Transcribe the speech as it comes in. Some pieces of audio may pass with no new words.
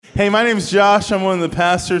Hey, my name's Josh. I'm one of the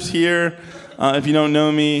pastors here. If you don't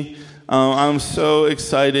know me, I'm so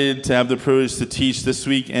excited to have the privilege to teach this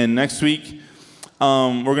week and next week.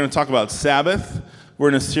 We're going to talk about Sabbath. We're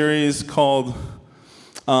in a series called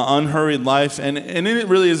Unhurried Life, and it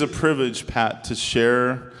really is a privilege, Pat, to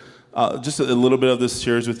share just a little bit of this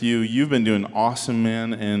series with you. You've been doing awesome,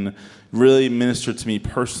 man, and really ministered to me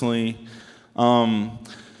personally.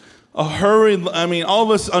 All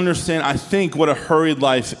of us understand, I think, what a hurried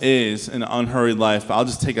life is and an unhurried life. But I'll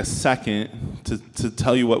just take a second to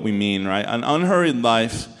tell you what we mean, right? An unhurried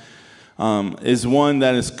life is one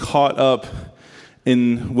that is caught up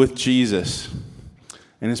with Jesus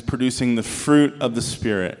and is producing the fruit of the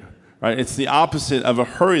Spirit, right? It's the opposite of a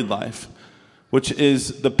hurried life, which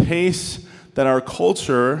is the pace that our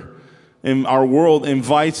culture in our world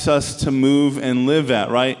invites us to move and live at,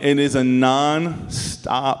 right? It is a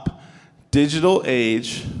non-stop digital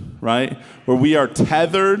age, right, where we are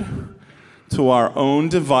tethered to our own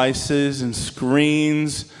devices and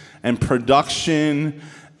screens and production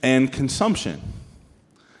and consumption.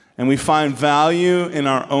 And we find value in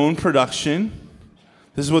our own production.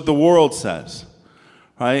 This is what the world says,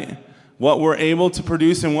 right? What we're able to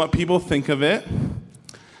produce and what people think of it.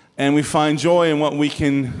 And we find joy in what we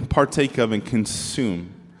can partake of and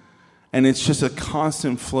consume. And it's just a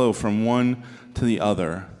constant flow from one to the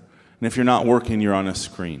other. And if you're not working, you're on a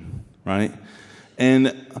screen, right?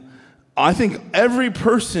 And I think every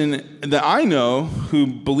person that I know who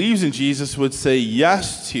believes in Jesus would say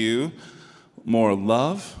yes to more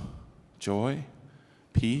love, joy,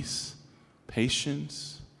 peace,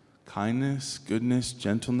 patience, kindness, goodness,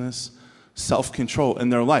 gentleness, self-control in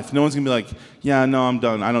their life. No one's going to be like, yeah, no, I'm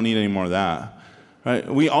done. I don't need any more of that,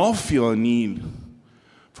 right? We all feel a need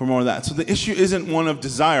for more of that. So the issue isn't one of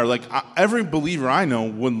desire. Like every believer I know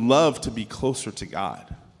would love to be closer to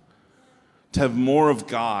God, to have more of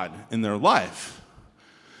God in their life.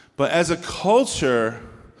 But as a culture,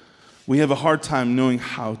 we have a hard time knowing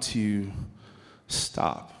how to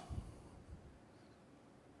stop.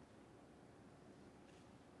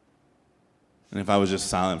 And if I was just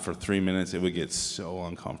silent for 3 minutes, it would get so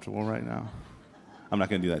uncomfortable right now. I'm not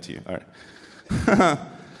going to do that to you. All right.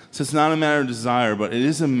 So it's not a matter of desire, but it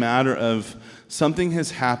is a matter of something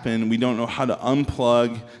has happened. We don't know how to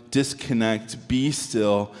unplug, disconnect, be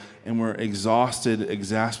still, and we're exhausted,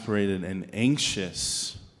 exasperated, and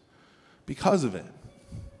anxious because of it.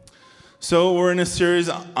 So we're in a series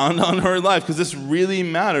on Unhurried Life because this really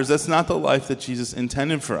matters. That's not the life that Jesus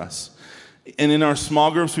intended for us. And in our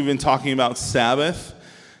small groups, we've been talking about Sabbath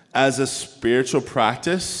as a spiritual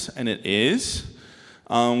practice, and it is.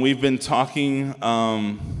 We've been talking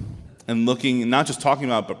and looking, not just talking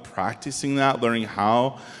about, but practicing that, learning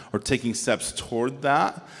how, or taking steps toward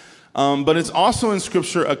that. But it's also in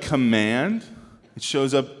Scripture a command. It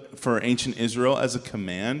shows up for ancient Israel as a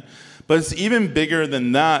command. But it's even bigger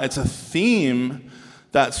than that. It's a theme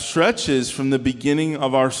that stretches from the beginning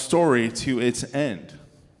of our story to its end.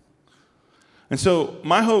 And so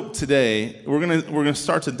my hope today, we're gonna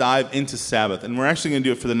start to dive into Sabbath, and we're actually going to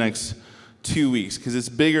do it for the next 2 weeks because it's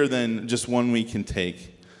bigger than just 1 week can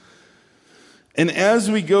take. And as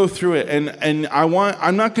we go through it, and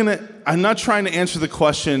I'm not trying to answer the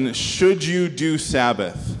question, should you do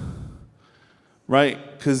Sabbath? Right?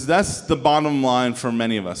 Because that's the bottom line for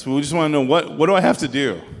many of us. We just want to know what do I have to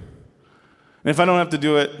do? And if I don't have to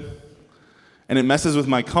do it and it messes with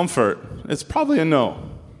my comfort, it's probably a no.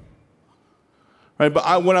 Right?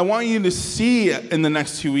 But what I want you to see in the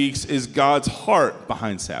next 2 weeks is God's heart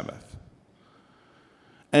behind Sabbath.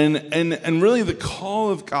 And really the call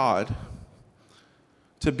of God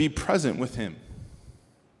to be present with Him.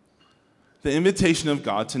 The invitation of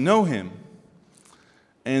God to know Him.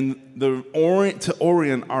 And to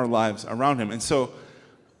orient our lives around Him. And so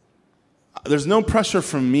there's no pressure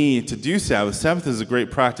from me to do Sabbath. Sabbath is a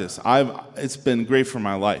great practice. It's been great for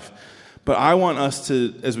my life. But I want us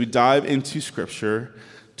to, as we dive into Scripture,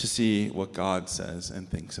 to see what God says and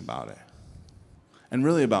thinks about it. And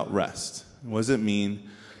really about rest. What does it mean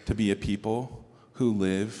to be a people who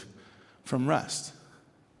live from rest?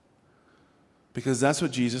 Because that's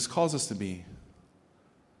what Jesus calls us to be.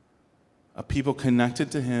 A people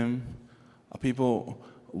connected to Him, a people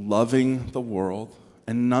loving the world,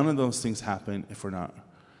 and none of those things happen if we're not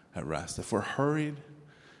at rest. If we're hurried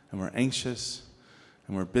and we're anxious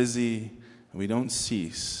and we're busy and we don't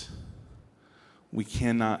cease, we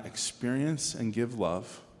cannot experience and give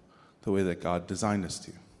love the way that God designed us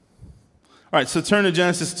to. All right, so turn to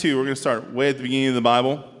Genesis 2. We're going to start way at the beginning of the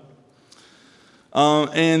Bible.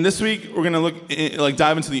 And this week, we're going to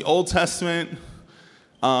dive into the Old Testament.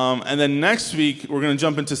 And then next week, we're going to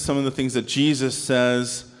jump into some of the things that Jesus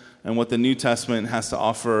says and what the New Testament has to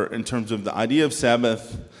offer in terms of the idea of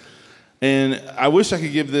Sabbath. And I wish I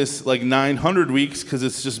could give this like 900 weeks because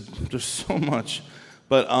it's just, there's so much.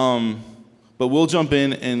 But we'll jump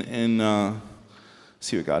in and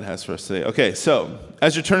see what God has for us today. Okay, so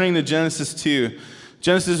as you're turning to Genesis 2,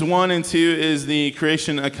 Genesis 1 and 2 is the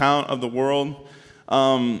creation account of the world.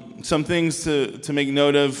 Some things to make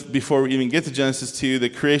note of before we even get to Genesis 2. The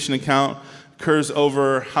creation account occurs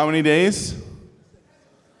over how many days?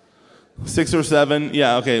 6 or 7?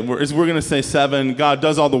 Yeah, okay. We're going to say 7. God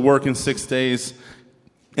does all the work in 6 days,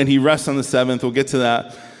 and he rests on the 7th. We'll get to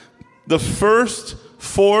that. The first,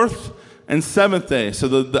 4th, and 7th day, so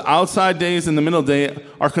the outside days and the middle day,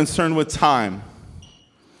 are concerned with time.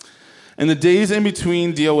 And the days in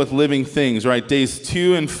between deal with living things, right? Days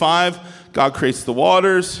 2 and 5, God creates the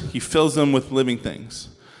waters. He fills them with living things.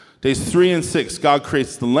 Days 3 and 6, God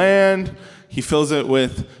creates the land. He fills it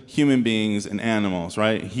with human beings and animals,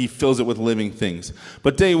 right? He fills it with living things.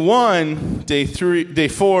 But day 1, day 3, day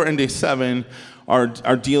 4, and day 7 are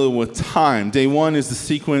dealing with time. Day 1 is the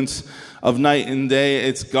sequence of night and day.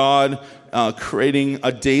 It's God creating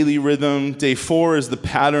a daily rhythm. Day 4 is the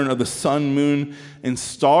pattern of the sun, moon, and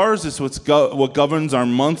stars. It's what governs our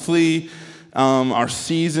monthly, our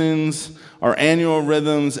seasons, our annual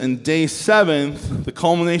rhythms. And day 7, the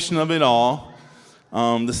culmination of it all,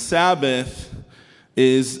 the Sabbath,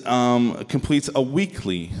 completes a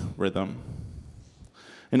weekly rhythm.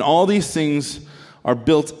 And all these things are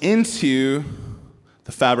built into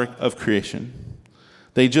the fabric of creation.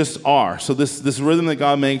 They just are. So this rhythm that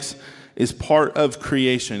God makes is part of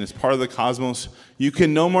creation. It's part of the cosmos. You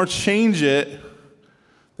can no more change it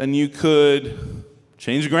than you could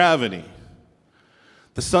change gravity.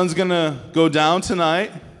 The sun's going to go down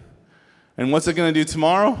tonight, and what's it going to do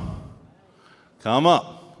tomorrow? Come up.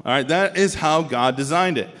 All right, that is how God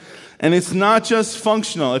designed it. And it's not just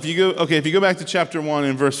functional. If you go back to chapter 1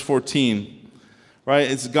 and verse 14,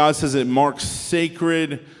 right? God says it marks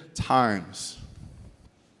sacred times.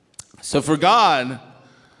 So for God,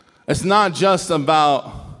 it's not just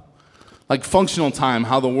about like functional time,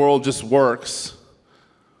 how the world just works,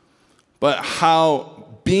 but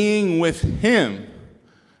how being with him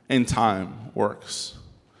in time works.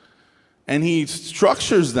 And he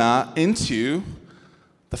structures that into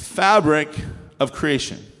the fabric of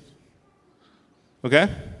creation. Okay?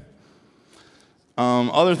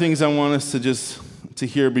 Other things I want us to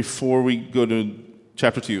hear before we go to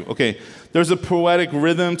chapter 2. Okay, there's a poetic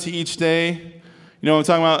rhythm to each day. You know what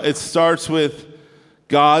I'm talking about? It starts with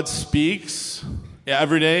God speaks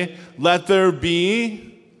every day. Let there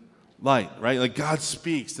be light, right? Like God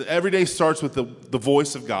speaks. Every day starts with the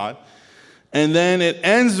voice of God. And then it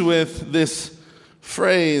ends with this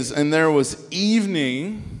phrase, and there was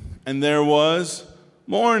evening and there was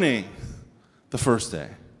morning the first day.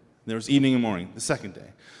 There was evening and morning the second day.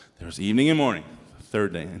 There was evening and morning the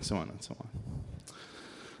third day, and so on and so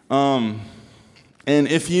on.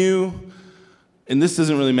 And this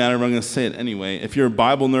doesn't really matter, but I'm going to say it anyway. If you're a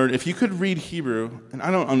Bible nerd, if you could read Hebrew, and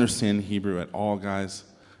I don't understand Hebrew at all, guys.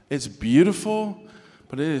 It's beautiful,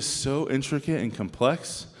 but it is so intricate and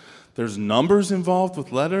complex. There's numbers involved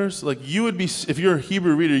with letters. Like if you're a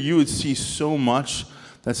Hebrew reader, you would see so much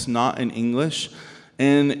that's not in English.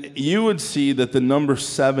 And you would see that the number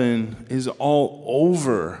 7 is all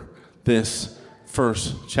over this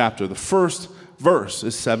first chapter. The first verse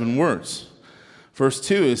is 7 words. Verse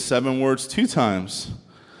 2 is 7 words 2 times.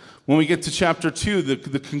 When we get to chapter 2,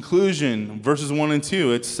 the conclusion, verses 1 and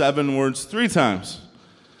 2, it's 7 words 3 times.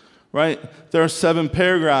 Right? There are 7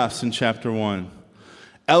 paragraphs in chapter 1.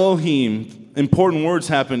 Elohim, important words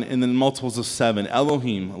happen in the multiples of 7.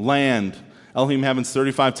 Elohim, land. Elohim happens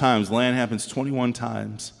 35 times. Land happens 21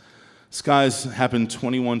 times. Skies happen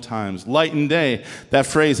 21 times. Light and day, that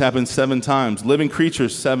phrase happens 7 times. Living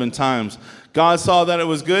creatures, 7 times. God saw that it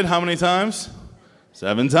was good, how many times?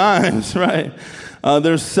 7 times, right?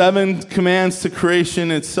 There's 7 commands to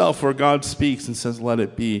creation itself where God speaks and says, let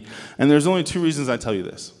it be. And there's only 2 reasons I tell you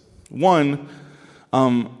this. One,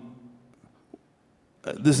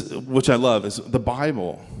 this, which I love, is the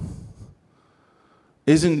Bible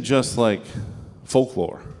isn't just like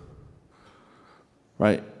folklore,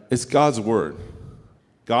 right? It's God's word.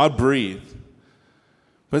 God breathed.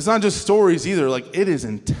 But it's not just stories either. Like, it is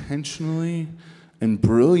intentionally and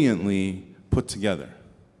brilliantly put together.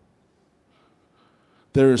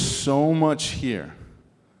 There is so much here.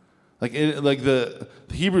 The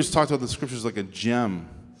Hebrews talked about the scriptures like a gem,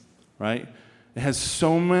 right? It has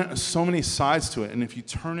so many sides to it, and if you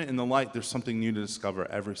turn it in the light, there's something new to discover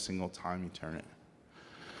every single time you turn it.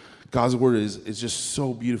 God's word is just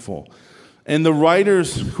so beautiful. And the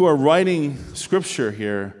writers who are writing scripture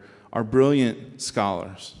here are brilliant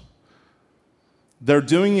scholars. They're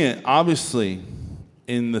doing it, obviously,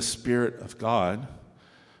 in the Spirit of God,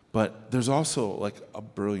 but there's also like a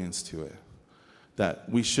brilliance to it that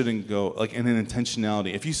we shouldn't go, like in an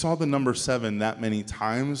intentionality. If you saw the number 7 that many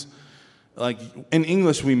times, like in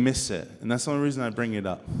English we miss it, and that's the only reason I bring it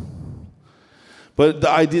up. But the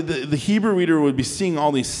idea, the Hebrew reader would be seeing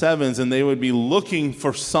all these 7s, and they would be looking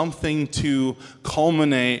for something to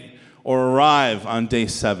culminate or arrive on day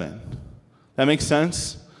 7. That makes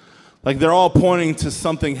sense? Like they're all pointing to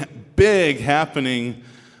something big happening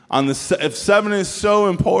on the. If 7 is so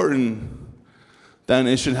important, then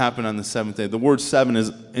it should happen on the 7th day. The word 7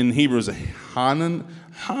 is in Hebrew is a homonym.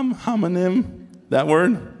 That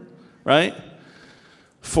word, right?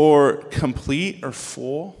 For complete or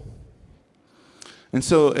full. And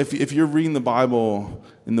so if you're reading the Bible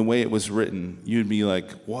in the way it was written, you'd be like,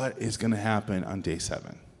 what is going to happen on day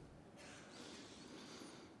 7?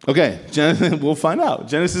 Okay, we'll find out.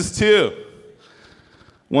 Genesis 2,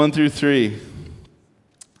 1 through 3.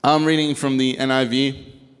 I'm reading from the NIV.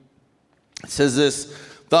 It says this,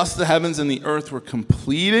 thus the heavens and the earth were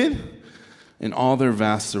completed in all their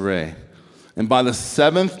vast array. And by the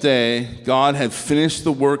 7th day, God had finished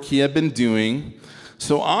the work he had been doing.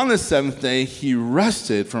 So on the 7th day, he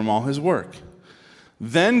rested from all his work.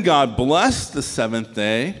 Then God blessed the 7th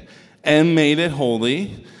day and made it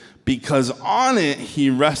holy, because on it he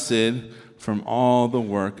rested from all the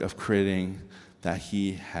work of creating that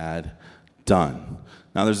he had done.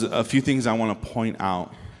 Now there's a few things I want to point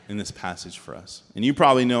out in this passage for us. And you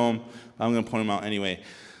probably know them, but I'm going to point them out anyway.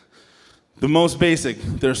 The most basic,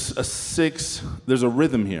 there's a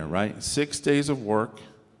rhythm here, right? 6 days of work,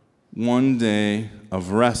 1 day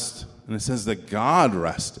of rest. And it says that God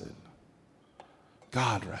rested.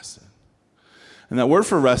 God rested. And that word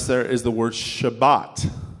for rest there is the word Shabbat.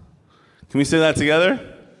 Can we say that together?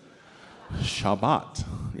 Shabbat.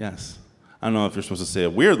 Yes. I don't know if you're supposed to say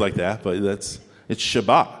it weird like that, but it's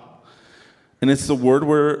Shabbat. And it's the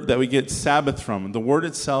word that we get Sabbath from. The word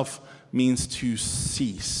itself means to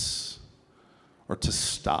cease or to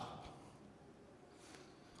stop.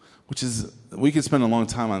 Which is, we could spend a long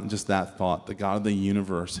time on just that thought. The God of the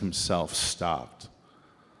universe himself stopped.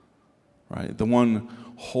 Right? The one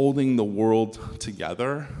holding the world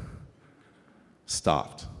together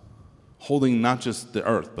stopped. Holding not just the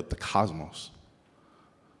earth, but the cosmos.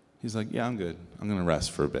 He's like, yeah, I'm good. I'm going to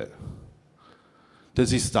rest for a bit.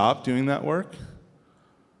 Does he stop doing that work?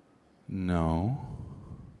 No.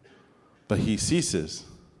 But he ceases.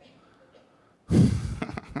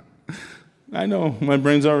 I know, my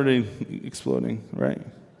brain's already exploding, right?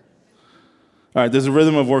 All right, there's a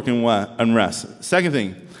rhythm of work and rest. Second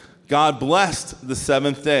thing, God blessed the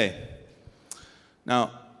 7th day.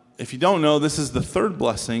 Now, if you don't know, this is the 3rd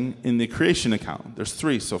blessing in the creation account. There's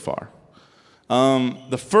 3 so far.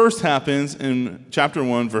 The first happens in chapter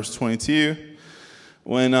 1, verse 22,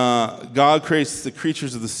 when God creates the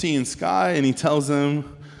creatures of the sea and sky, and he tells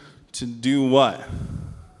them to do what?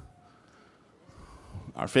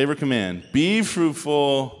 Our favorite command, be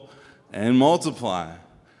fruitful and multiply.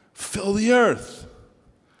 Fill the earth,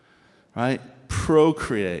 right?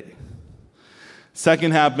 Procreate.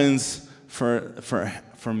 Second happens for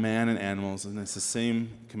man and animals, and it's the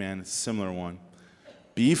same command, it's a similar one.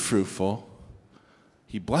 Be fruitful.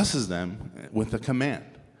 He blesses them with a command.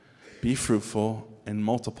 Be fruitful and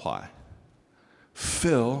multiply.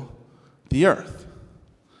 Fill the earth.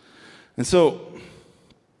 And so,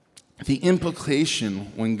 the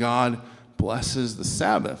implication when God blesses the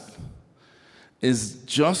Sabbath is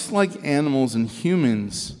just like animals and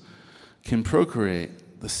humans can procreate,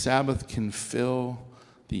 the Sabbath can fill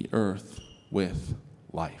the earth with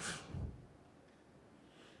life.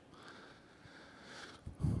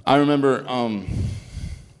 I remember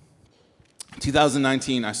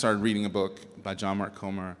 2019, I started reading a book by John Mark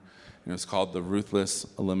Comer, and it was called The Ruthless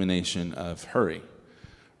Elimination of Hurry.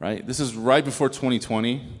 Right? This is right before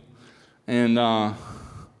 2020, and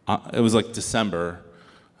it was like December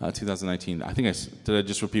 2019. Did I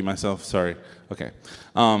just repeat myself? Sorry. Okay.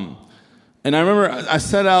 And I remember I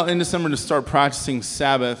set out in December to start practicing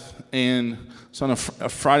Sabbath, and so on a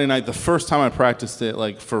Friday night, the first time I practiced it,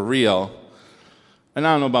 like for real, and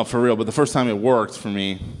I don't know about for real, but the first time it worked for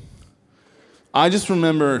me, I just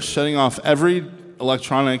remember shutting off every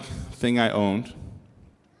electronic thing I owned.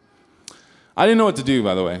 I didn't know what to do,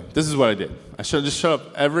 by the way. This is what I did. I just shut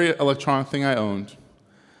up every electronic thing I owned,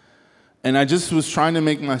 and I just was trying to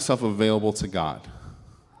make myself available to God.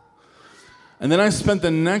 And then I spent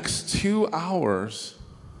the next 2 hours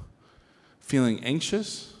feeling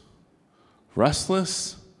anxious,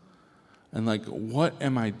 restless, and like, what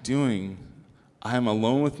am I doing I am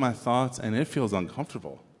alone with my thoughts, and it feels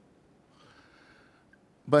uncomfortable.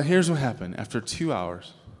 But here's what happened. After 2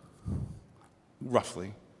 hours,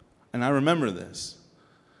 roughly, and I remember this.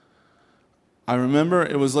 I remember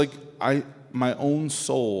it was like my own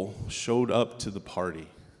soul showed up to the party.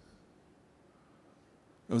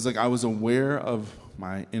 It was like I was aware of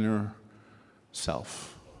my inner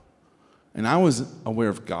self. And I was aware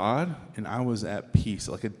of God, and I was at peace,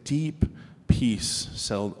 like a deep peace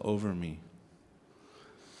settled over me.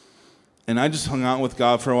 And I just hung out with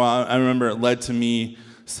God for a while. I remember it led to me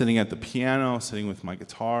sitting at the piano, sitting with my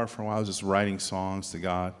guitar for a while. I was just writing songs to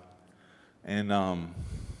God. And it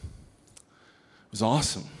was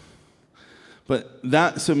awesome.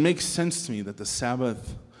 So it makes sense to me that the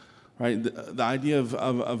Sabbath, right, the idea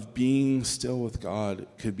of being still with God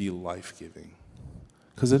could be life-giving.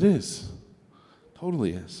 Because it is.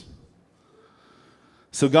 Totally is.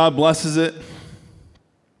 So God blesses it.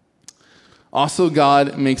 Also,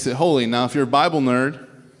 God makes it holy. Now, if you're a Bible nerd,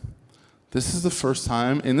 this is the first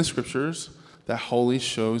time in the Scriptures that holy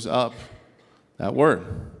shows up, that word.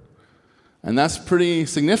 And that's pretty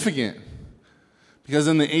significant. Because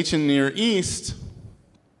in the ancient Near East,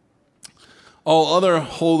 all other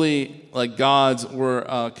holy gods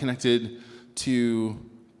were connected to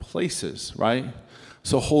places, right?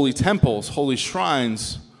 So holy temples, holy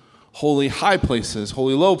shrines, holy high places,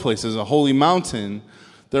 holy low places, a holy mountain.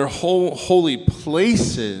 They're holy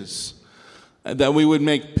places that we would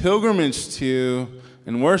make pilgrimage to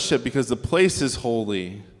and worship because the place is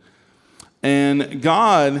holy. And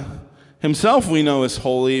God himself we know is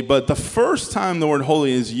holy, but the first time the word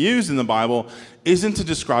holy is used in the Bible isn't to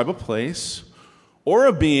describe a place or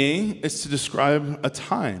a being, it's to describe a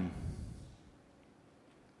time.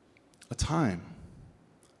 A time.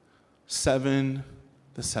 7,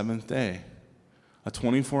 the seventh day. A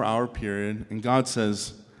 24-hour period, and God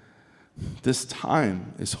says, this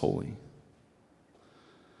time is holy.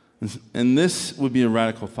 And this would be a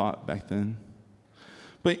radical thought back then.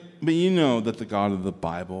 But you know that the God of the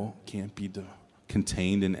Bible can't be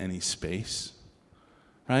contained in any space,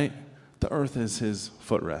 right? The earth is his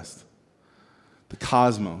footrest. The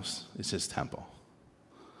cosmos is his temple.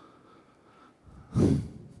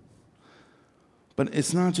 But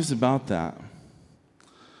it's not just about that.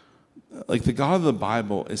 Like the God of the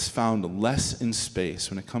Bible is found less in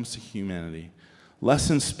space when it comes to humanity,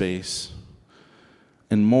 less in space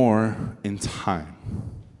and more in time.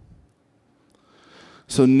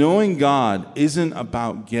 So knowing God isn't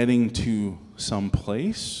about getting to some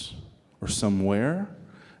place or somewhere.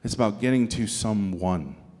 It's about getting to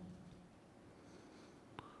someone.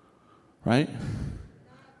 Right?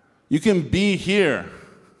 You can be here,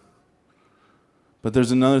 but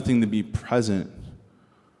there's another thing to be present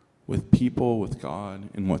with people, with God,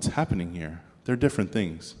 and what's happening here. They're different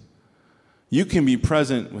things. You can be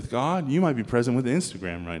present with God. You might be present with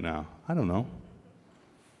Instagram right now. I don't know.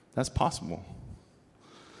 That's possible.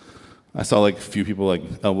 I saw a few people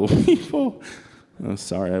elbow people. Oh,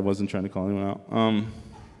 sorry, I wasn't trying to call anyone out.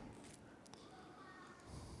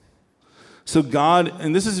 So God,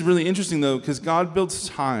 and this is really interesting though, because God builds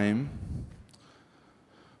time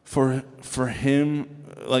for him,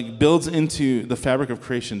 builds into the fabric of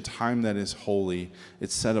creation time that is holy.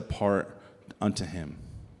 It's set apart unto him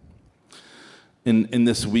in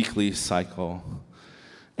this weekly cycle.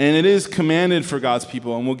 And it is commanded for God's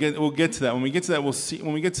people, and we'll get to that. When we get to that, we'll see.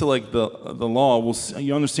 When we get to the law, we'll see,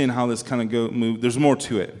 you understand how this kind of move. There's more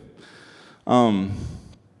to it. Okay,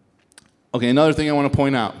 another thing I want to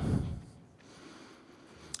point out.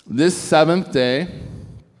 This seventh day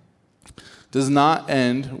does not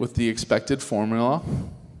end with the expected formula.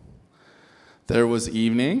 There was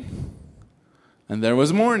evening, and there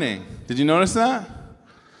was morning. Did you notice that?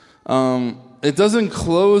 It doesn't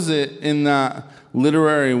close it in that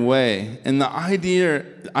literary way. And the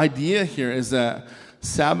idea here is that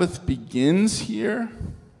Sabbath begins here,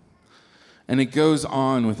 and it goes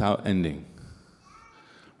on without ending.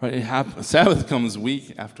 Right? Sabbath comes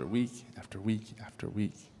week after week after week after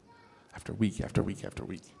week after week after week after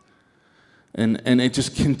week. And it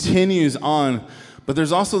just continues on. But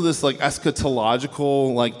there's also this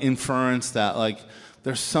eschatological inference that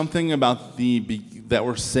there's something about that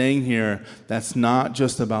we're saying here that's not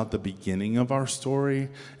just about the beginning of our story,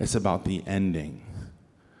 it's about the ending.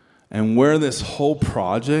 And where this whole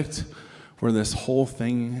project, where this whole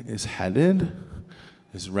thing is headed,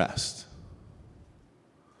 is rest.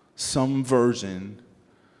 Some version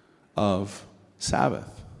of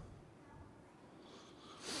Sabbath.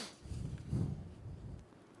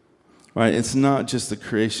 Right? It's not just the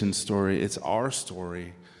creation story, it's our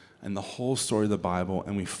story and the whole story of the Bible,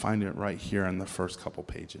 and we find it right here in the first couple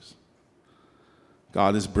pages.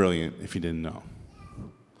 God is brilliant, if you didn't know.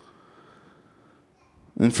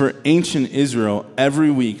 And for ancient Israel,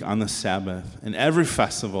 every week on the Sabbath and every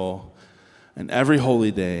festival and every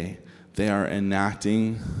holy day, they are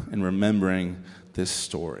enacting and remembering this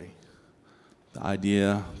story. The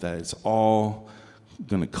idea that it's all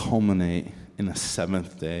going to culminate in a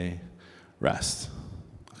seventh day rest.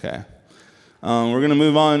 Okay? We're going to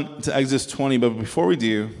move on to Exodus 20, but before we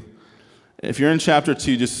do, if you're in chapter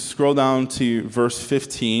 2, just scroll down to verse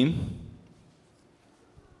 15.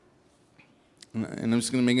 And I'm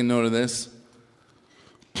just going to make a note of this.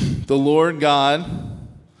 The Lord God,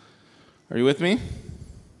 are you with me?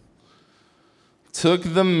 Took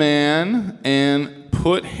the man and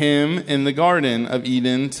put him in the Garden of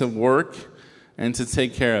Eden to work and to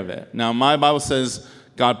take care of it. Now, my Bible says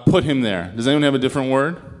God put him there. Does anyone have a different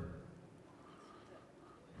word?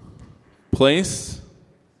 Place?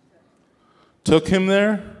 Took him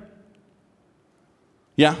there?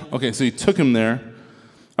 Yeah, okay, so he took him there.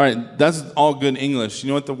 All right, that's all good English. You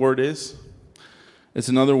know what the word is? It's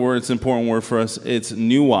another word. It's an important word for us. It's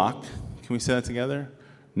nuwak. Can we say that together?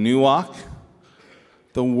 Nuwak.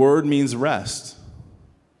 The word means rest.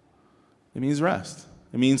 It means rest.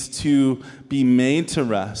 It means to be made to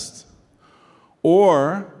rest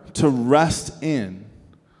or to rest in,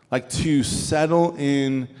 like to settle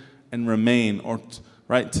in and remain, or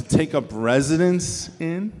right, to take up residence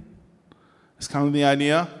in. That's kind of the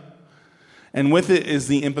idea. And with it is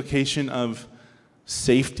the implication of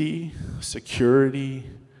safety, security,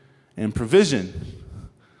 and provision.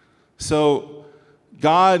 So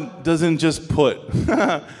God doesn't just put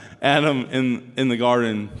Adam in the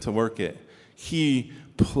garden to work it. He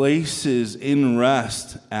places in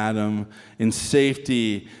rest Adam in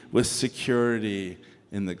safety with security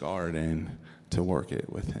in the garden to work it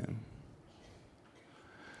with him.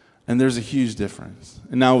 And there's a huge difference.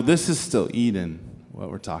 And now this is still Eden,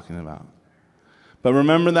 what we're talking about. But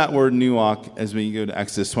remember that word nuwak as we go to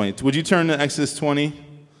Exodus 20. Would you turn to Exodus 20?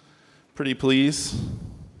 Pretty please.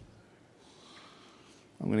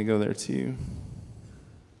 I'm going to go there too.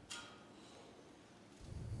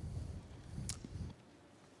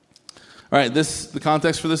 All right, the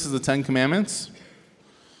context for this is the Ten Commandments.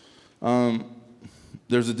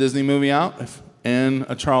 There's a Disney movie out and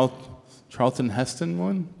a Charlton Heston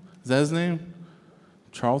one. Is that his name?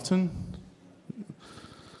 Charlton?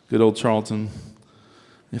 Good old Charlton.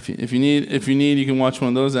 If you need, you can watch one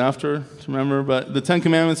of those after to remember. But the Ten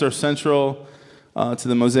Commandments are central to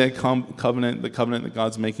the Mosaic covenant, the covenant that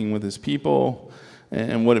God's making with his people,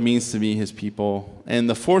 and what it means to be his people. And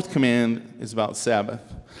the fourth command is about Sabbath.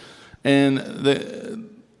 And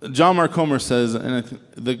John Mark Comer says, and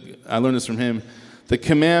I learned this from him, the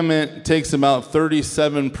commandment takes about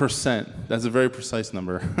 37%, that's a very precise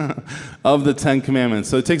number, of the Ten Commandments.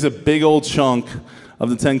 So it takes a big old chunk of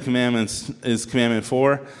the Ten Commandments is Commandment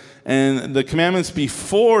 4. And the commandments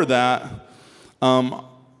before that,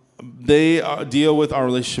 they deal with our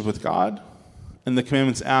relationship with God. And the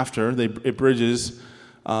commandments after, it bridges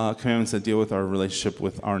commandments that deal with our relationship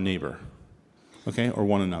with our neighbor, okay, or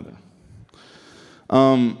one another.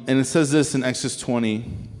 And it says this in Exodus 20,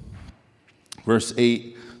 verse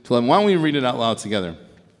 8 to 11. Why don't we read it out loud together?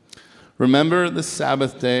 Remember the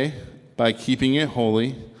Sabbath day by keeping it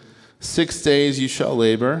holy. 6 days you shall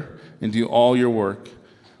labor and do all your work.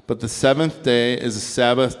 But the seventh day is a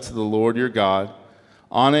Sabbath to the Lord your God.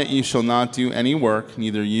 On it you shall not do any work,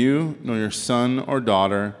 neither you, nor your son or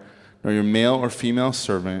daughter, nor your male or female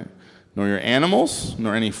servant, nor your animals,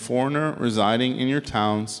 nor any foreigner residing in your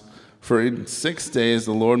towns. For in 6 days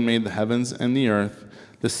the Lord made the heavens and the earth,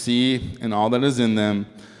 the sea, and all that is in them,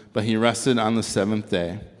 but he rested on the seventh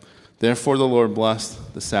day. Therefore the Lord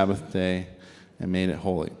blessed the Sabbath day and made it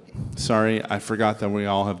holy. Sorry, I forgot that we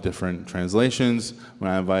all have different translations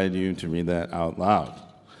when I invited you to read that out loud.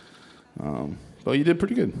 But you did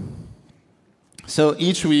pretty good. So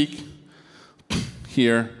each week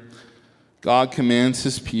here, God commands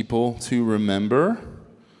his people to remember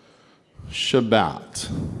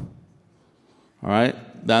Shabbat. All right?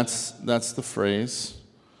 That's the phrase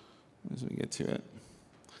as we get to it.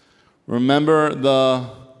 Remember the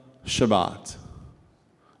Shabbat.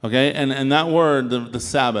 Okay? And that word, the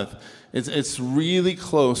Sabbath, it's really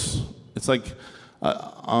close. It's like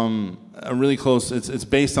really close. It's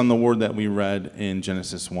based on the word that we read in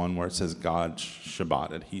Genesis 1 where it says God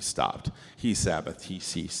Shabbated. He stopped. He Sabbathed. He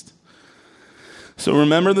ceased. So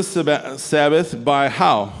remember the Sabbath by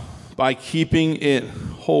how? By keeping it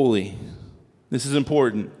holy. This is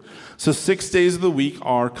important. So 6 days of the week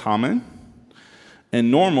are common and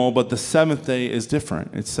normal, but the seventh day is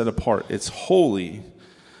different. It's set apart. It's holy,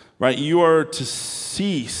 right? You are to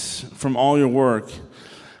cease from all your work.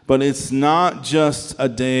 But it's not just a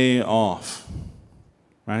day off,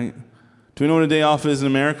 right? Do we know what a day off is in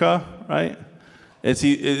America, right?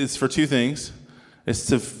 It's for two things. It's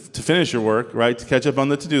to finish your work, right? To catch up on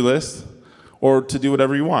the to-do list, or to do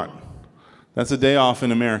whatever you want. That's a day off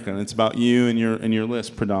in America, and it's about you and your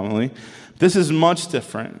list predominantly. This is much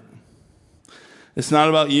different. It's not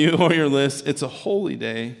about you or your list. It's a holy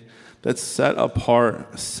day that's set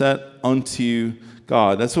apart, set unto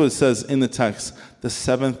God. That's what it says in the text. The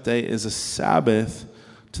seventh day is a Sabbath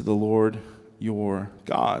to the Lord your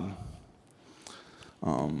God.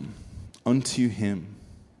 Unto him.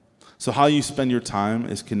 So how you spend your time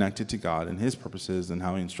is connected to God and his purposes and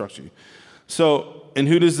how he instructs you. So, and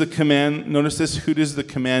who does the command, notice this, who does the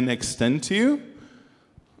command extend to?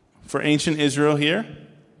 For ancient Israel here,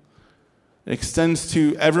 it extends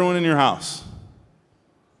to everyone in your house.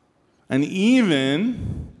 And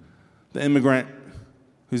even the immigrant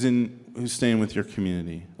who's staying with your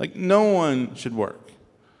community. Like, no one should work.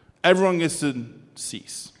 Everyone gets to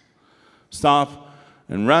cease. Stop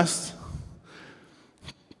and rest.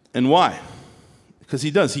 And why? Because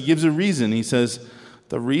he does. He gives a reason. He says,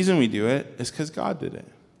 the reason we do it is because God did it.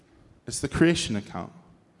 It's the creation account.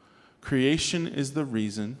 Creation is the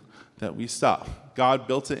reason that we stop. God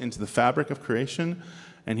built it into the fabric of creation,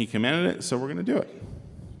 and he commanded it, so we're going to do it.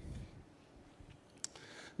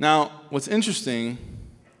 Now, what's interesting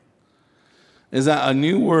is that a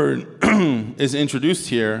new word is introduced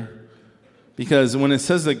here, because when it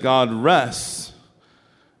says that God rests,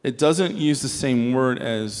 it doesn't use the same word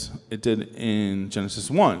as it did in Genesis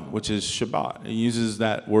 1, which is Shabbat. It uses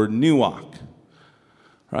that word nuach,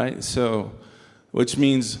 right? So, which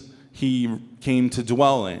means he came to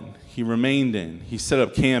dwell in, he remained in, he set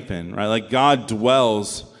up camp in, right? Like God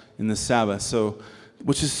dwells in the Sabbath, so,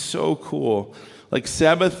 which is so cool. Like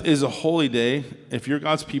Sabbath is a holy day. If you're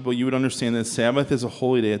God's people, you would understand that Sabbath is a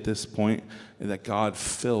holy day at this point, and that God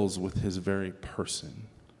fills with his very person.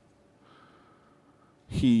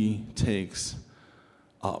 He takes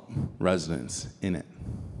up residence in it.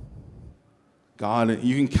 God,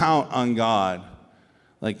 you can count on God.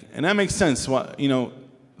 Like, and that makes sense.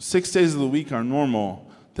 6 days of the week are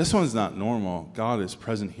normal. This one's not normal. God is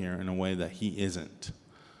present here in a way that he isn't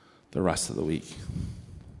the rest of the week.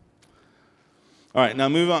 All right, now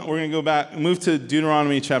move on. We're going to go back, move to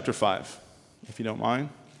Deuteronomy chapter 5, if you don't mind.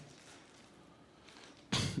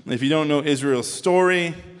 If you don't know Israel's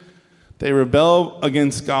story, they rebel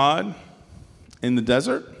against God in the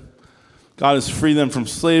desert. God has freed them from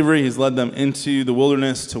slavery. He's led them into the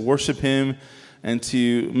wilderness to worship him and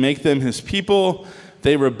to make them his people.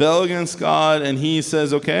 They rebel against God, and he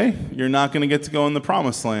says, okay, you're not going to get to go in the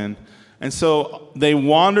promised land. And so they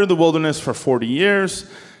wander the wilderness for 40 years,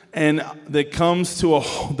 and it comes to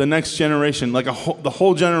the next generation, like the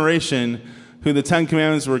whole generation who the Ten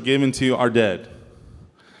Commandments were given to are dead.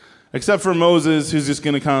 Except for Moses, who's just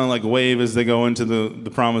going to kind of like wave as they go into the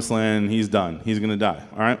promised land. He's done. He's going to die.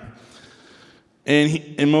 All right?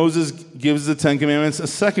 And Moses gives the Ten Commandments a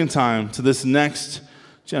second time to this next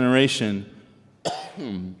generation.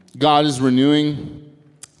 God is renewing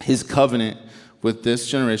his covenant with this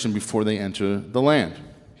generation before they enter the land.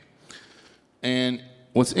 And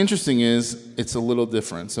what's interesting is it's a little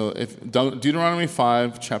different. So if Deuteronomy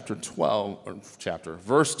 5,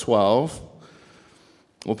 verse 12,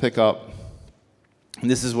 we'll pick up, and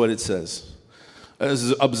this is what it says.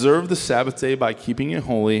 Observe the Sabbath day by keeping it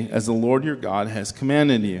holy, as the Lord your God has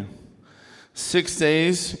commanded you. 6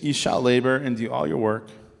 days you shall labor and do all your work,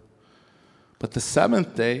 but the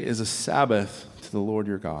seventh day is a Sabbath to the Lord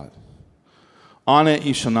your God. On it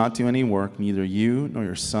you shall not do any work, neither you, nor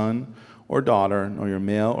your son or daughter, nor your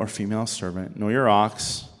male or female servant, nor your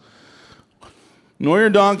ox, nor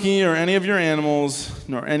your donkey or any of your animals,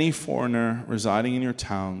 nor any foreigner residing in your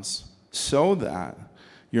towns, so that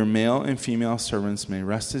your male and female servants may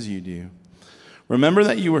rest as you do. Remember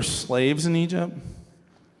that you were slaves in Egypt,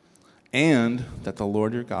 and that the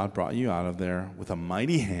Lord your God brought you out of there with a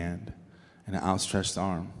mighty hand and an outstretched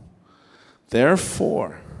arm.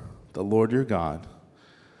 Therefore, the Lord your God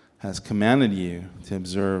has commanded you to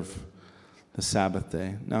observe the Sabbath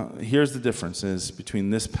day. Now, here's the differences between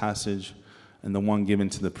this passage and the one given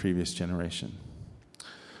to the previous generation.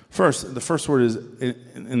 First, the first word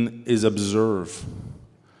is observe,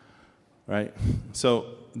 right? So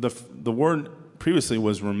the word previously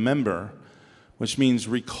was remember, which means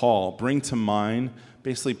recall, bring to mind,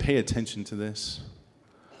 basically pay attention to this.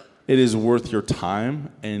 It is worth your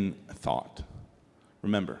time and thought.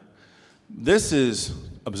 Remember. This is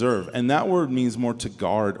observe, and that word means more to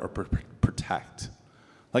guard or protect.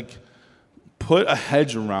 Like, put a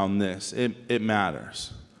hedge around this. It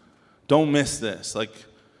matters. Don't miss this.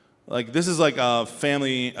 Like this is like a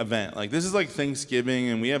family event. Like this is like Thanksgiving,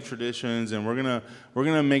 and we have traditions, and we're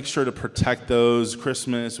gonna make sure to protect those.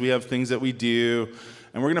 Christmas, we have things that we do,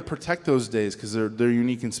 and we're gonna protect those days because they're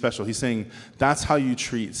unique and special. He's saying that's how you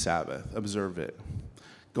treat Sabbath. Observe it,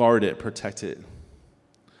 guard it, protect it.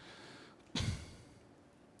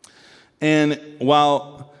 And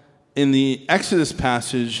while in the Exodus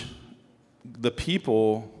passage, the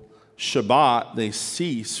people, Shabbat, they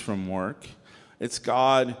cease from work. It's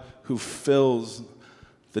God who fills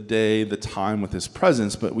the day, the time with his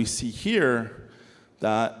presence. But we see here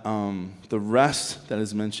that the rest that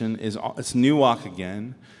is mentioned it's Nuach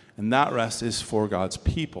again, and that rest is for God's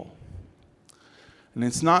people. And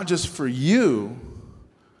it's not just for you.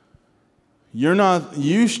 You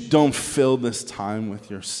don't fill this time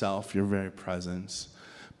with yourself, your very presence,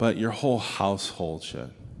 but your whole household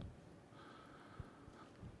should.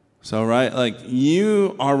 So, right, like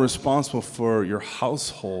you are responsible for your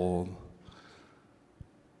household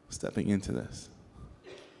stepping into this.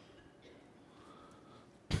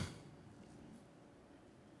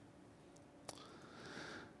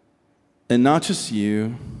 And not just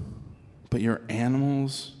you, but your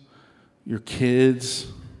animals, your kids,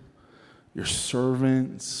 your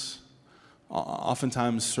servants.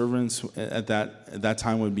 Oftentimes, servants at that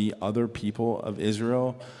time would be other people of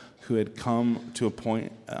Israel who had come to a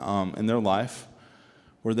point in their life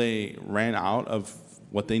where they ran out of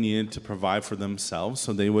what they needed to provide for themselves,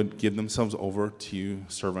 so they would give themselves over to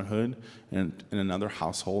servanthood in another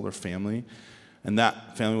household or family, and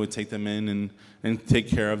that family would take them in and take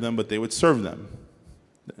care of them, but they would serve them.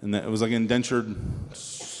 And it was like an indentured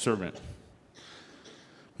servant.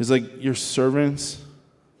 It's like your servants,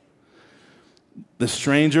 the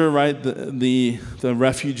stranger, right? The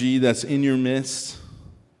refugee that's in your midst.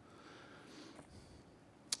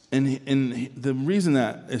 And the reason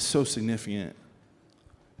that is so significant,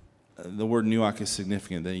 the word nuach is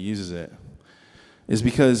significant that he uses it, is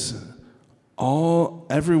because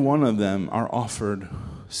every one of them are offered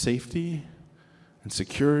safety and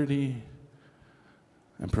security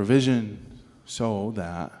and provision so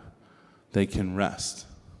that they can rest.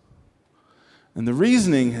 And the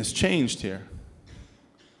reasoning has changed here.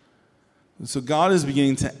 And so God is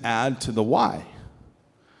beginning to add to the why.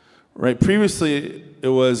 Right? Previously, it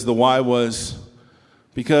was the why was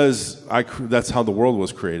because that's how the world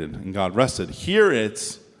was created and God rested. Here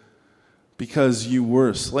it's because you were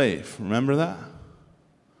a slave. Remember that?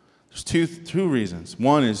 There's two reasons.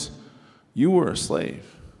 One is you were a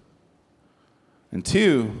slave. And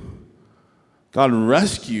two, God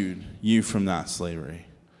rescued you from that slavery.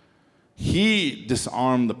 He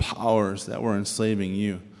disarmed the powers that were enslaving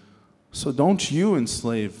you. So don't you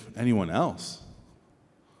enslave anyone else.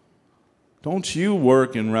 Don't you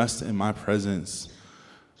work and rest in my presence.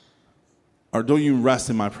 Or don't you rest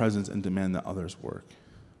in my presence and demand that others work.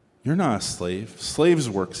 You're not a slave. Slaves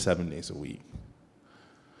work 7 days a week.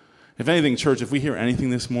 If anything, church, if we hear anything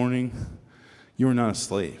this morning, you are not a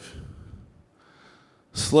slave.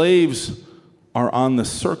 Slaves are on the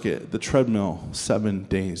circuit, the treadmill, 7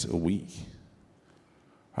 days a week.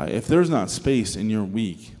 Right? If there's not space in your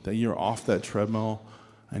week that you're off that treadmill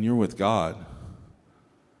and you're with God,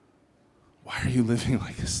 why are you living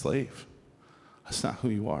like a slave? That's not who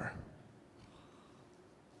you are.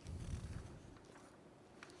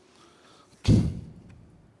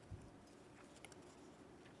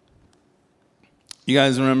 You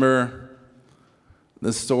guys remember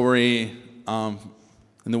the story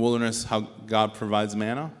in the wilderness, how God provides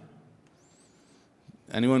manna?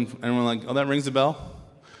 Anyone like, oh, that rings a bell?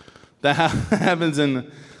 That happens in,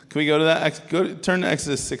 can we go to that? Turn to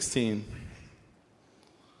Exodus 16.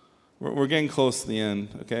 We're getting close to the end,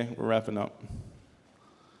 okay? We're wrapping up.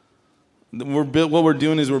 What we're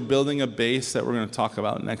doing is we're building a base that we're going to talk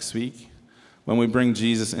about next week when we bring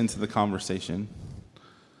Jesus into the conversation.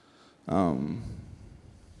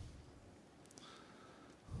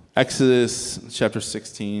 Exodus chapter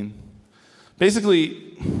 16.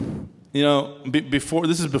 Basically,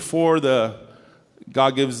 before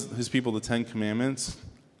God gives his people the 10 Commandments.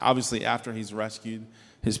 Obviously, after he's rescued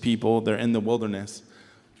his people, they're in the wilderness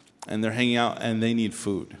and they're hanging out and they need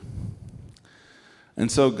food.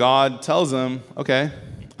 And so God tells them, okay,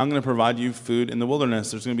 I'm going to provide you food in the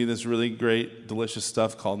wilderness. There's going to be this really great, delicious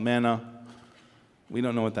stuff called manna. We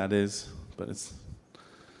don't know what that is, but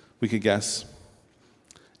we could guess.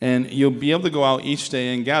 And you'll be able to go out each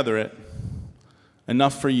day and gather it,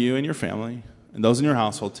 enough for you and your family and those in your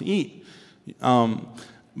household to eat.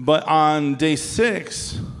 But on day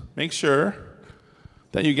 6, make sure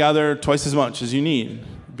that you gather twice as much as you need,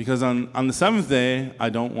 because on the seventh day, I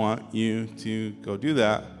don't want you to go do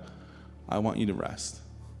that. I want you to rest.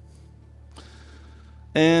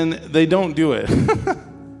 And they don't do it.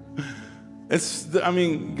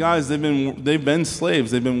 Guys, they've been slaves.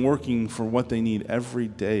 They've been working for what they need every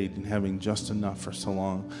day and having just enough for so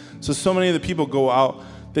long. So many of the people go out,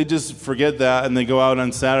 they just forget that, and they go out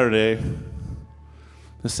on Saturday,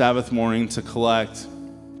 the Sabbath morning, to collect.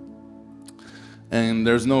 And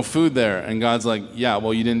there's no food there. And God's like, yeah,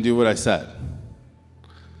 well, you didn't do what I said.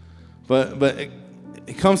 But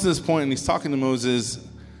it comes to this point, and he's talking to Moses,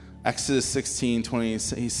 Exodus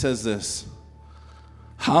 16:20. He says this: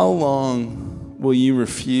 how long will you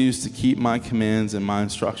refuse to keep my commands and my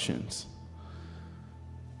instructions?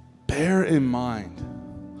 Bear in mind,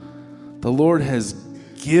 the Lord has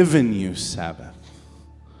given you Sabbath.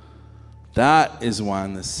 That is why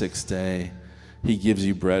on the sixth day he gives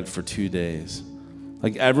you bread for 2 days.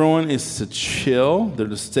 Like, everyone is to chill. They're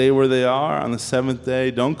to stay where they are on the seventh day.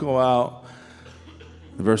 Don't go out.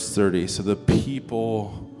 Verse 30, so the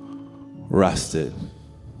people rested.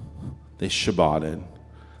 They Shabbated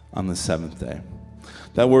on the seventh day.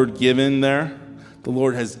 That word given there, the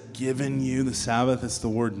Lord has given you the Sabbath. It's the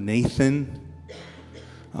word Nathan.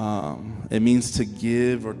 It means to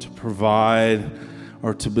give or to provide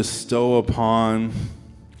or to bestow upon.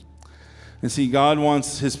 And see, God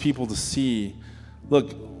wants his people to see,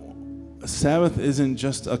 look, Sabbath isn't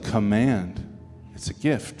just a command. It's a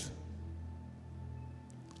gift.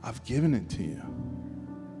 I've given it to you.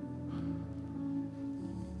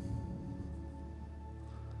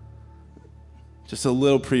 Just a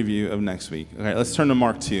little preview of next week. Okay, let's turn to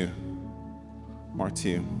Mark 2. Mark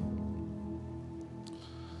 2.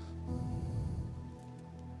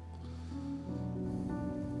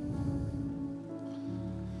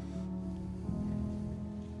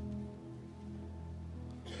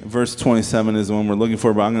 Verse 27 is the one we're looking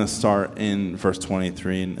for, but I'm going to start in verse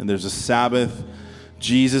 23. And there's a Sabbath.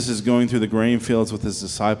 Jesus is going through the grain fields with his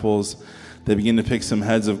disciples. They begin to pick some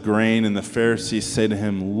heads of grain, and the Pharisees say to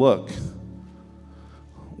him, look,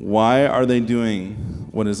 why are they doing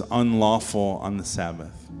what is unlawful on the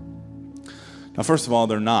Sabbath? Now, first of all,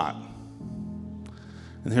 they're not.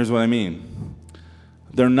 And here's what I mean.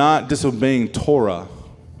 They're not disobeying Torah,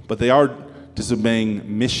 but they are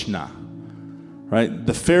disobeying Mishnah. Right?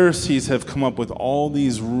 The Pharisees have come up with all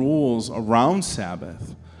these rules around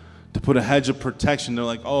Sabbath to put a hedge of protection. They're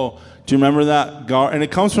like, oh, do you remember that? And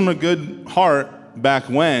it comes from a good heart back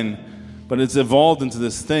when, but it's evolved into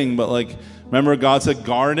this thing. But like, remember God said,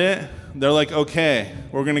 guard it? They're like, okay,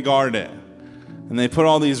 we're going to guard it. And they put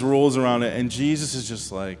all these rules around it. And Jesus is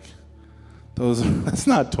just like, that's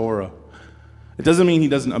not Torah. It doesn't mean he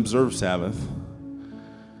doesn't observe Sabbath.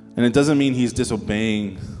 And it doesn't mean he's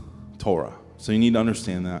disobeying Torah. So you need to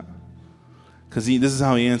understand that. Because this is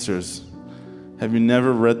how he answers. Have you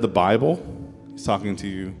never read the Bible? He's talking to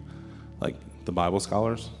you, like the Bible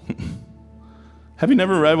scholars. Have you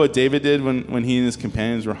never read what David did when he and his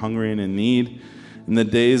companions were hungry and in need? In the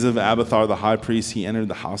days of Abiathar the high priest, he entered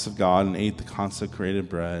the house of God and ate the consecrated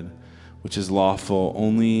bread, which is lawful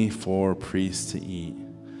only for priests to eat.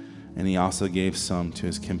 And he also gave some to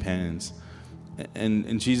his companions.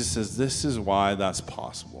 And Jesus says, this is why that's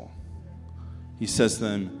possible. He says to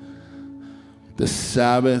them, the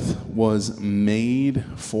Sabbath was made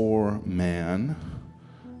for man,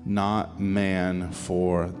 not man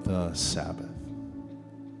for the Sabbath.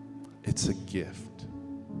 It's a gift.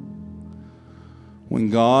 When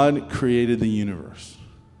God created the universe,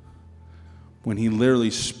 when he literally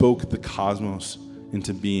spoke the cosmos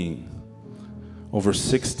into being over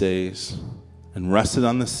 6 days and rested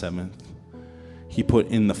on the seventh, he put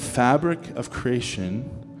in the fabric of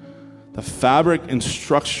creation, the fabric and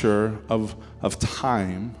structure of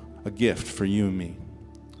time, a gift for you and me.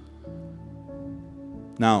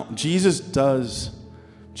 Now, Jesus does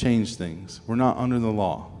change things. We're not under the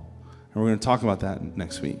law. And we're going to talk about that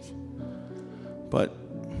next week. But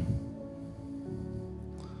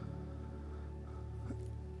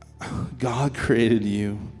God created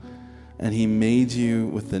you, and he made you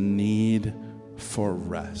with the need for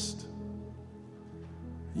rest.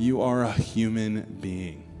 You are a human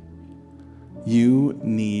being. You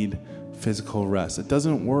need physical rest. It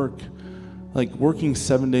doesn't work. Like, working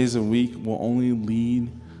 7 days a week will only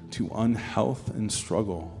lead to unhealth and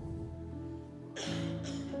struggle.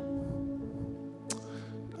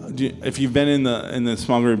 If you've been in the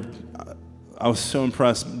small group, I was so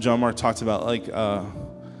impressed. John Mark talked about, like,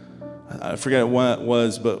 I forget what it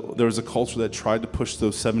was, but there was a culture that tried to push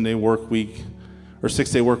those 7-day work week or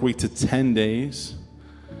 6-day work week to 10 days.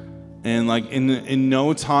 And like in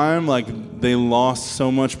no time, like they lost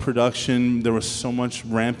so much production. There was so much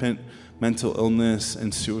rampant mental illness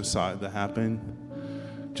and suicide that happened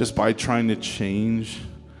just by trying to change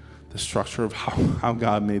the structure of how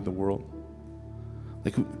God made the world.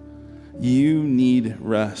 Like, you need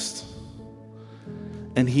rest.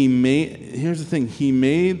 And here's the thing, he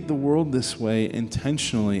made the world this way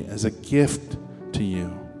intentionally as a gift to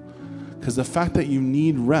you. Because the fact that you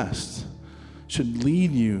need rest should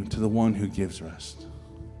lead you to the one who gives rest.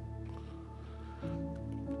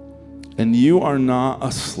 And you are not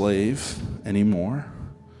a slave anymore.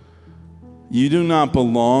 You do not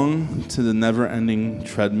belong to the never-ending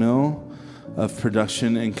treadmill of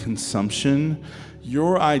production and consumption.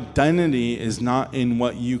 Your identity is not in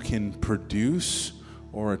what you can produce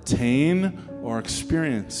or attain or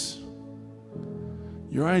experience.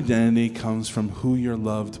 Your identity comes from who you're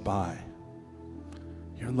loved by.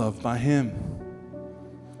 You're loved by him.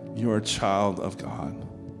 You're a child of God.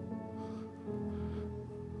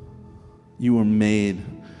 You were made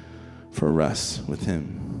for rest with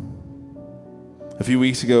him. A few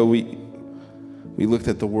weeks ago, we looked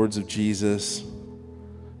at the words of Jesus. Do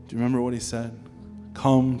you remember what he said?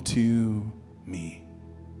 Come to me,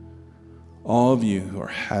 all of you who are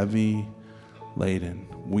heavy laden,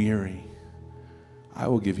 weary. I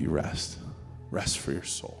will give you rest for your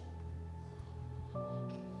soul.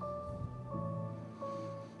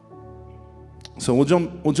 So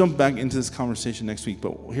we'll jump back into this conversation next week,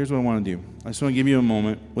 but here's what I want to do. I just want to give you a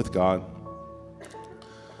moment with God.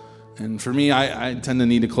 And for me, I tend to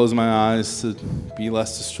need to close my eyes to be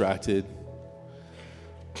less distracted.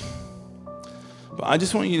 But I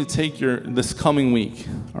just want you to take this coming week,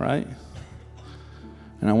 all right?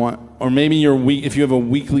 And or maybe your week, if you have a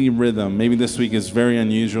weekly rhythm, maybe this week is very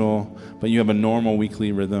unusual, but you have a normal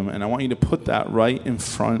weekly rhythm, and I want you to put that right in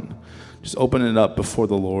front. Just open it up before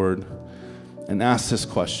the Lord and ask this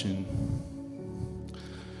question.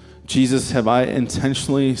 Jesus, have I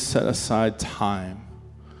intentionally set aside time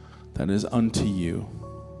that is unto you,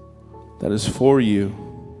 that is for you,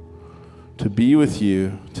 to be with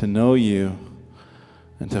you, to know you,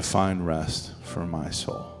 and to find rest for my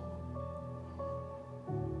soul?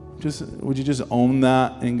 Would you just own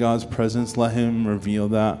that in God's presence? Let him reveal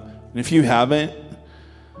that. And if you haven't,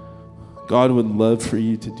 God would love for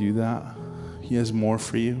you to do that. He has more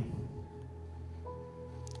for you.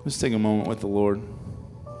 Let's take a moment with the Lord.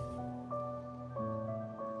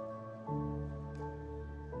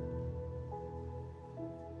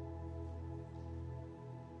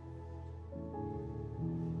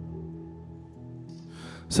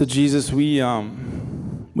 So Jesus, we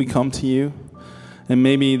come to you, and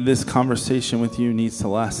maybe this conversation with you needs to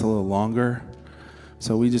last a little longer.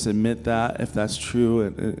 So we just admit that, if that's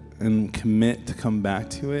true, and commit to come back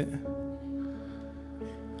to it.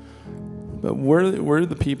 But we're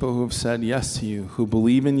the people who have said yes to you, who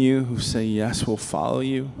believe in you, who say yes, will follow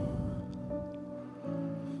you.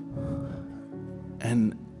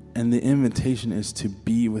 And the invitation is to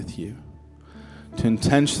be with you, to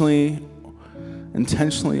intentionally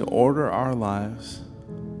order our lives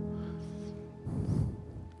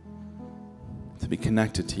to be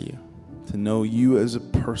connected to you, to know you as a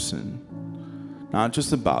person, not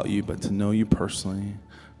just about you, but to know you personally,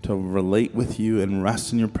 to relate with you and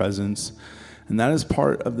rest in your presence. And that is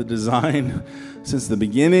part of the design since the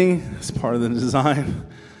beginning. It's part of the design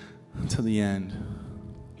until the end.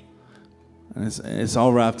 And it's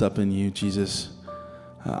all wrapped up in you, Jesus.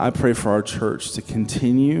 I pray for our church to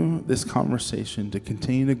continue this conversation, to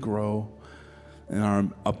continue to grow in our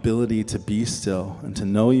ability to be still and to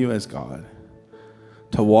know you as God,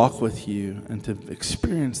 to walk with you and to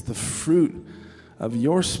experience the fruit of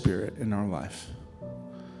your Spirit in our life.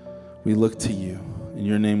 We look to you. In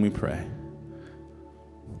your name we pray.